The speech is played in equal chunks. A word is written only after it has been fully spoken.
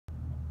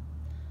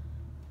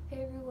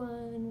Hey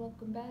everyone,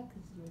 welcome back.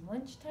 This is your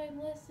lunchtime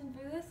lesson.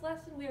 For this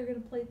lesson, we are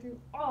going to play through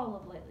all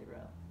of Lightly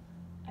Row.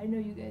 I know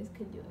you guys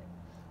can do it.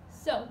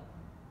 So,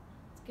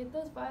 let's get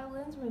those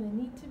violins where they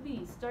need to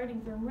be,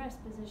 starting from rest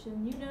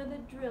position. You know the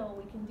drill.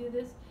 We can do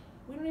this.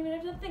 We don't even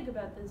have to think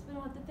about this. We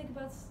don't have to think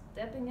about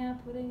stepping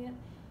out, putting it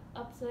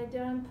upside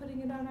down,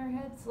 putting it on our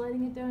head,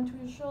 sliding it down to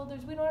our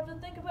shoulders. We don't have to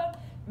think about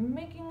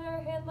making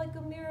our hand like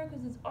a mirror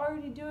because it's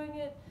already doing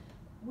it.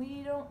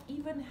 We don't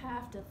even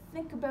have to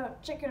think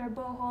about checking our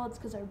bow holds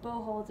because our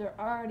bow holds are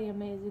already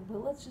amazing,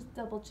 but let's just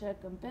double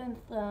check them. Bent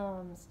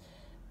thumbs,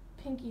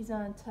 pinkies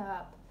on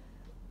top.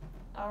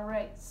 All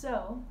right,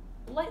 so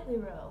Lightly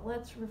Row,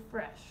 let's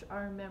refresh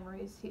our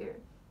memories here.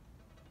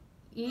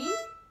 E,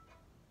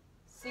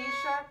 C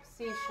sharp,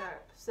 C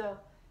sharp. So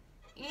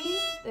E,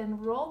 then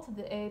roll to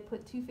the A,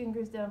 put 2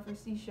 fingers down for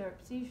C sharp,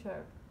 C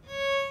sharp.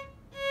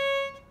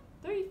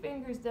 3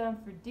 fingers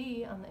down for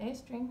D on the A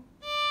string.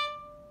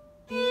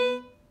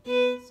 D,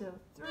 D, so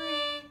 3,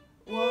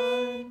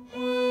 1,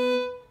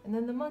 1, and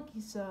then the monkey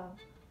song.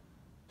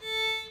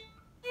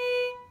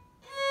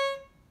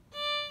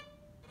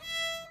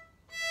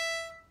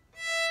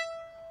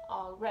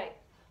 All right,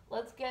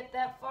 let's get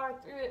that far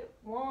through it.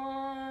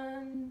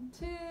 1,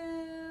 2,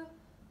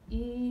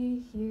 E,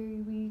 here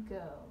we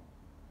go.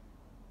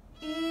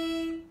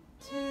 E,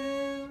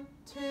 2,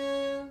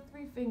 2,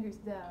 3 fingers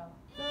down.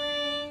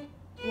 3,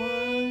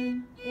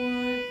 1,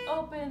 1,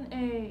 open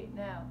A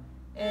now.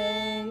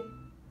 A,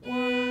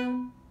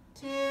 1,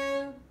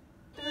 2,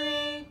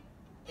 3,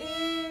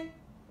 E,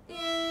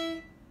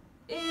 E,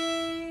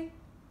 E.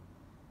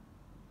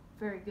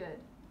 Very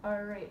good.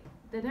 All right.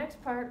 The next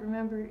part,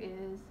 remember,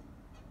 is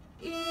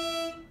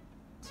E,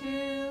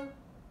 2,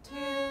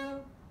 2,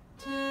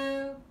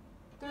 2,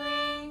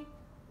 3,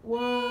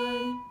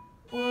 1,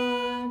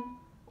 1,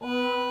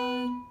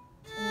 1,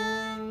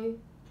 A,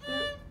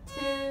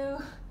 2,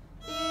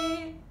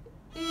 E,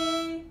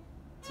 E,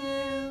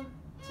 2,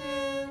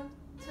 2,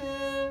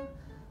 2.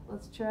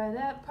 Let's try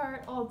that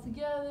part all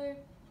together.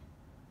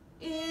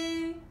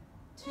 E,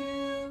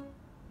 2,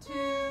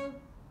 2,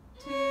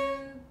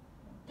 2,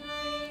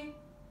 3,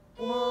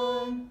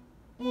 1,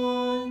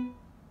 1,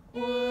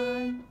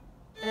 1,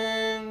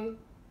 A,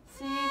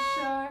 C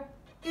sharp,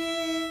 E,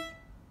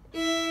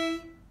 E,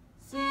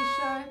 C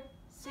sharp,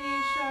 C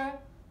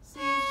sharp, C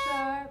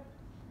sharp.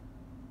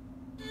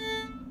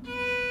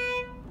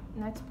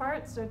 Next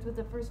part starts with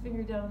the first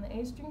finger down on the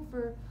A string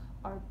for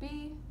our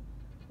B.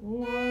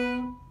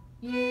 1,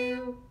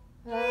 you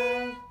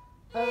have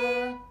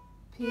a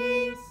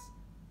piece.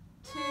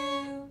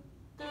 2,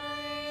 3,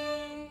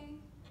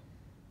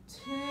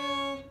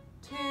 2,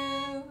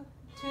 2,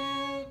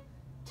 2,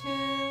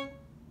 2,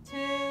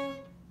 2,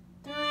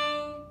 3,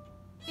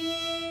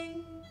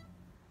 E.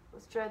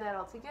 Let's try that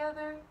all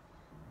together.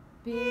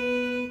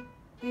 B,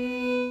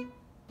 B,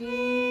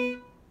 B,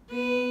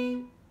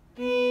 B,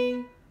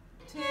 B,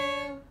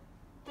 2,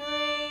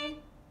 3,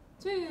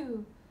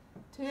 2,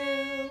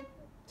 2,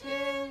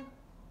 2,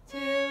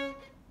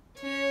 2,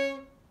 2,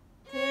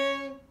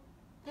 2,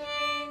 3,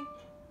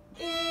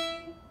 E.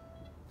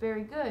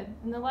 Very good.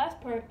 And the last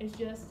part is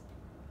just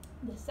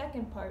the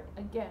second part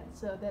again.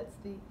 So that's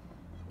the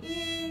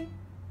E,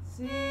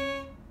 C,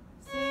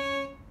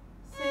 C,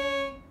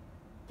 C,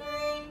 3,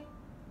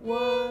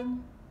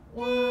 1,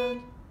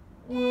 1,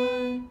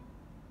 1,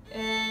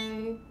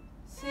 A,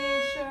 C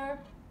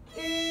sharp,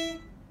 E,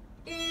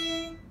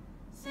 E,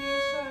 C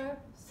sharp,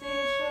 C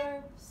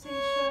sharp, C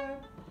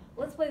sharp.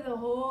 Let's play the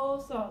whole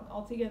song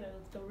all together.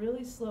 Let's go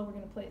really slow. We're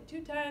going to play it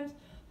 2 times,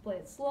 play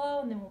it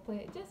slow, and then we'll play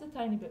it just a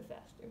tiny bit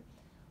faster.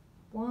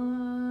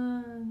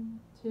 1,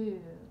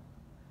 2,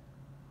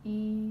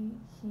 E,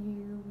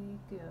 here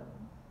we go.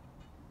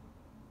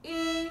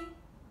 E,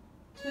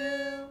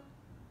 2,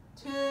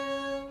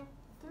 2,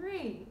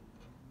 3,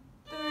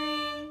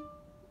 3,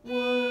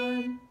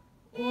 1,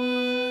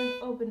 1,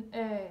 open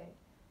A,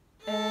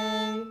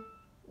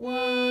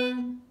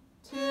 1,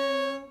 2,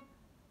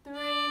 3,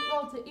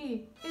 roll to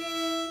E, E,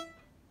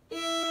 E,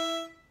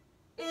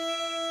 E,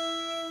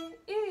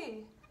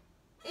 E,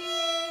 E,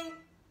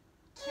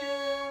 2,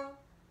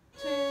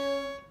 2,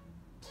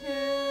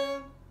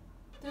 2,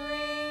 3,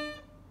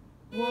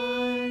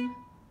 1,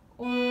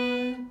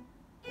 1,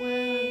 1,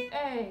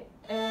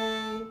 A,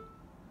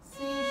 C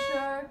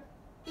sharp,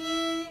 E,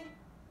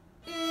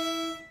 E,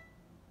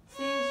 C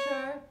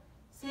sharp,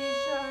 C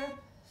sharp,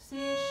 C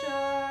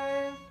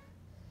sharp,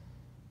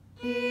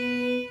 B,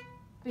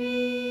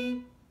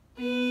 B, B,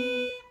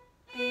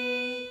 B,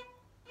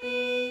 B,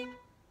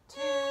 2,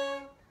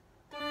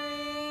 3,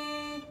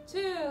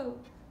 2,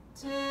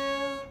 2,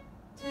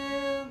 2,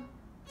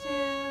 2,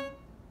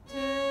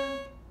 2,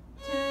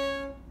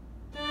 2,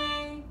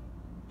 3,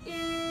 E,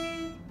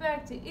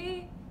 back to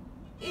E,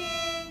 E,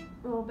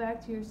 roll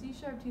back to your C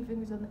sharp, 2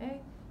 fingers on the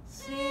A,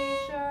 C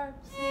sharp,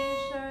 C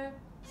sharp,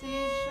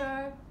 C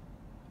sharp,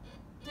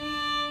 D,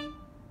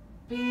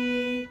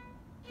 B,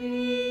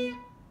 B,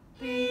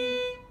 B,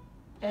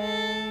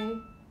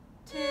 A,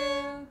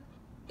 2,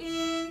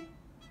 E,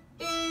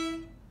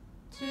 E,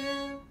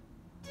 2,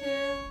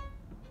 2,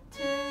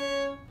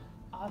 2,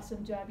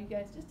 Awesome job, you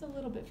guys. Just a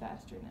little bit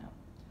faster now.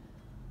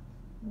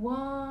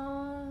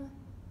 1,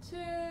 2,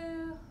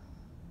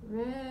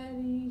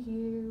 ready,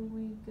 here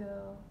we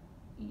go.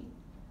 E,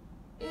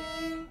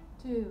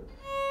 2,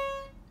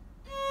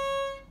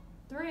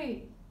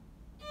 3,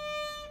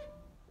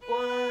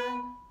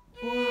 1,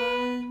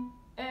 1,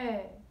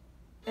 A,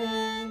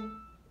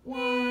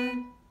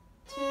 1,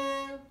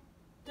 2,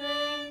 3,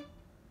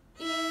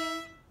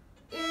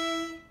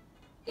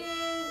 E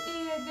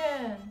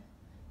again.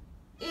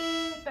 E,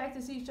 back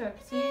to C sharp,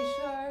 C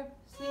sharp,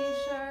 C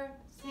sharp,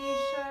 C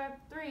sharp,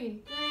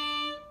 3,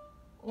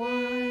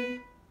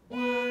 1,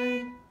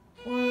 1,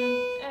 1,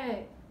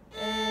 A,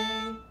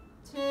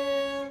 2,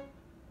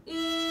 E,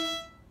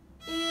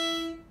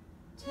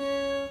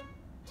 2,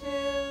 2,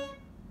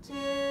 2,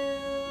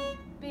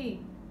 B,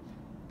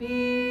 B,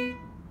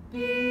 B,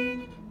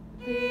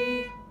 B,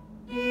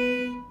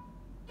 B,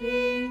 B,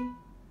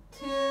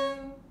 2,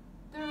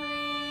 3,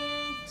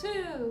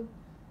 2,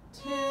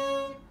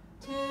 2,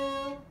 2,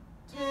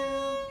 2,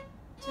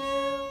 2,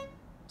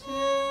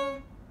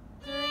 2,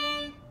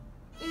 3,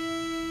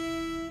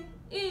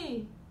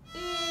 E,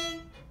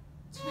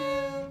 2,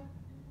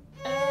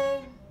 A,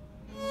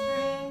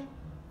 string,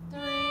 3,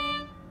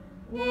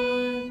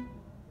 1,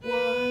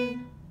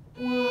 1,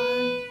 1,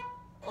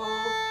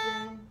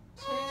 open,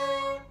 2,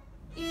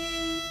 E,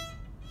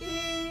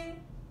 2,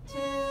 2,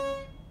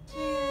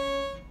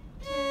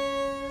 2.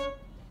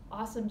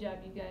 Awesome job,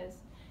 you guys.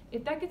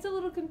 If that gets a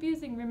little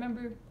confusing,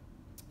 remember,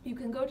 you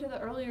can go to the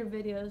earlier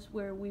videos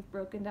where we've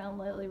broken down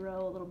lightly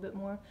row a little bit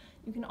more.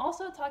 You can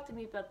also talk to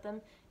me about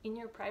them in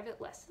your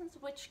private lessons,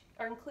 which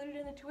are included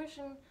in the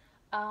tuition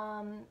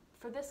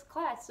for this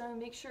class. So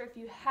make sure if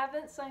you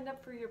haven't signed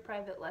up for your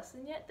private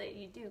lesson yet that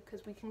you do,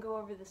 because we can go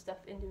over this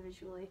stuff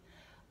individually.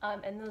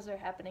 And those are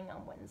happening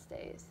on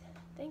Wednesdays.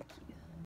 Thank you.